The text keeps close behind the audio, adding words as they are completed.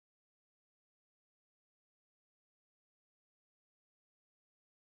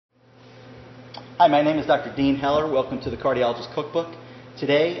Hi, my name is Dr. Dean Heller. Welcome to the Cardiologist Cookbook.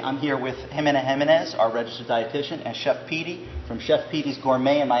 Today, I'm here with Jimena Jimenez, our registered dietitian, and Chef Petey from Chef Petey's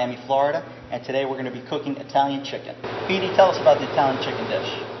Gourmet in Miami, Florida. And today, we're going to be cooking Italian chicken. Petey, tell us about the Italian chicken dish.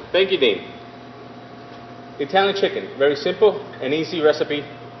 Thank you, Dean. Italian chicken, very simple and easy recipe.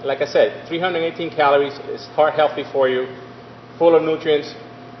 Like I said, 318 calories. It's heart healthy for you, full of nutrients.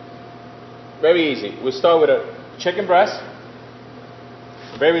 Very easy. We start with a chicken breast,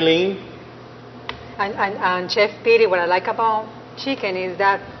 very lean. And Chef Petey, what I like about chicken is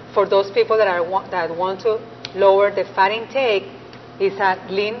that for those people that want to lower the fat intake, it's a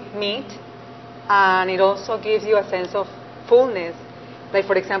lean meat, and it also gives you a sense of fullness. Like,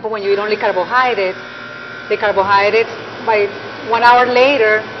 for example, when you eat only carbohydrates, the carbohydrates by 1 hour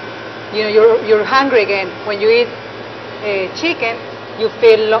later, you're hungry again. When you eat chicken, you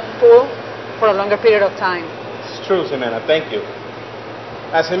feel full for a longer period of time. It's true, Jimena. Thank you.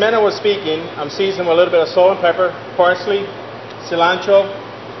 As Jimena was speaking, I'm seasoning with a little bit of salt and pepper, parsley, cilantro.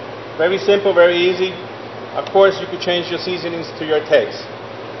 Very simple, very easy. Of course, you could change your seasonings to your taste.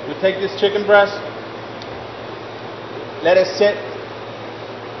 You take this chicken breast, let it sit,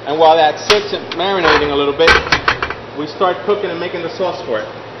 and while that sits and marinating a little bit, we start cooking and making the sauce for it.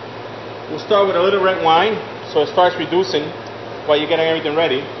 We'll start with a little red wine, so it starts reducing while you're getting everything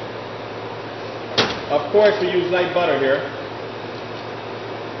ready. Of course, we use light butter here.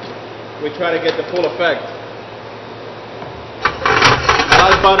 We try to get the full effect.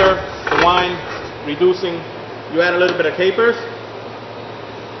 Light butter, the wine, reducing. You add a little bit of capers,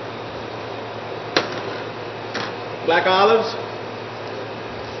 black olives,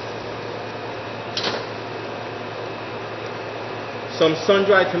 some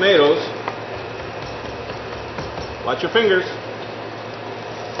sun-dried tomatoes. Watch your fingers.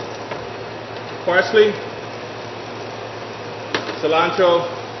 Parsley,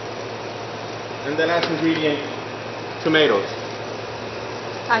 cilantro, and the last ingredient, tomatoes.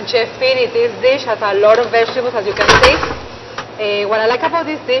 And Chef Petey, this dish has a lot of vegetables, as you can see. What I like about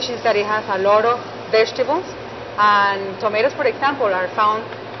this dish is that it has a lot of vegetables, and tomatoes, for example, are found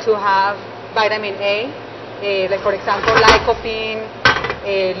to have vitamin A, like for example lycopene,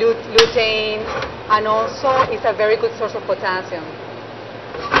 lutein, and also it's a very good source of potassium.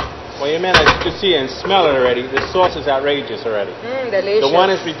 Well, you man, as you can see and smell it already, the sauce is outrageous already. Delicious. The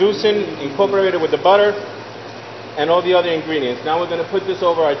one is reducing, incorporated with the butter, and all the other ingredients. Now we're going to put this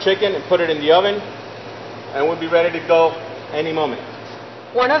over our chicken and put it in the oven, and we'll be ready to go any moment.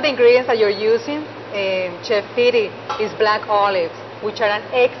 One of the ingredients that you're using, Chef Petey, is black olives, which are an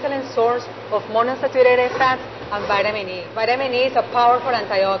excellent source of monounsaturated fats and vitamin E. Vitamin E is a powerful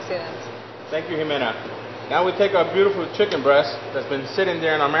antioxidant. Thank you, Jimena. Now we take our beautiful chicken breast that's been sitting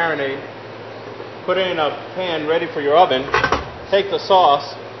there in our marinade, put it in a pan ready for your oven, take the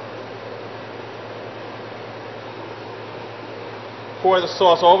sauce, pour the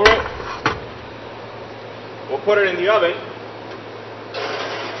sauce over it, we'll put it in the oven,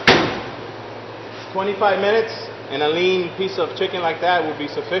 25 minutes, and a lean piece of chicken like that will be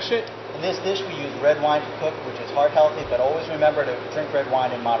sufficient. In this dish, we use red wine to cook, which is heart healthy, but always remember to drink red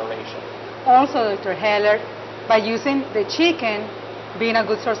wine in moderation. Also, Dr. Heller, by using the chicken being a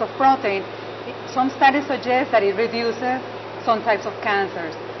good source of protein, some studies suggest that it reduces some types of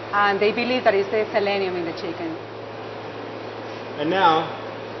cancers, and they believe that it's the selenium in the chicken. And now,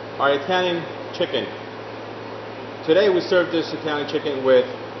 our Italian chicken. Today we serve this Italian chicken with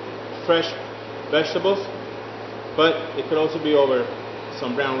fresh vegetables, but it could also be over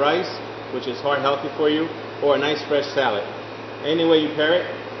some brown rice, which is heart healthy for you, or a nice fresh salad. Any way you pair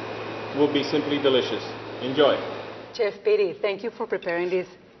it will be simply delicious. Enjoy. Chef Petey, thank you for preparing this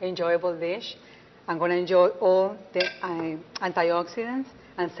enjoyable dish. I'm going to enjoy all the antioxidants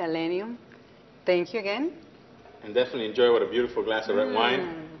and selenium. Thank you again. And definitely enjoy with a beautiful glass of red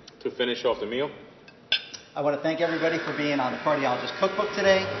wine to finish off the meal. I want to thank everybody for being on the Cardiologist Cookbook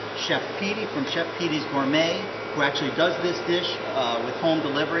today. Chef Petey from Chef Petey's Gourmet, who actually does this dish with home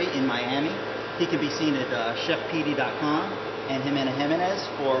delivery in Miami. He can be seen at chefpetey.com. And Jimena Jimenez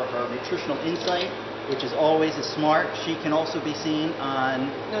for her nutritional insight, which is always as smart. She can also be seen on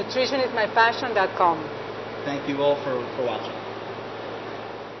nutritionismypassion.com. Thank you all for watching.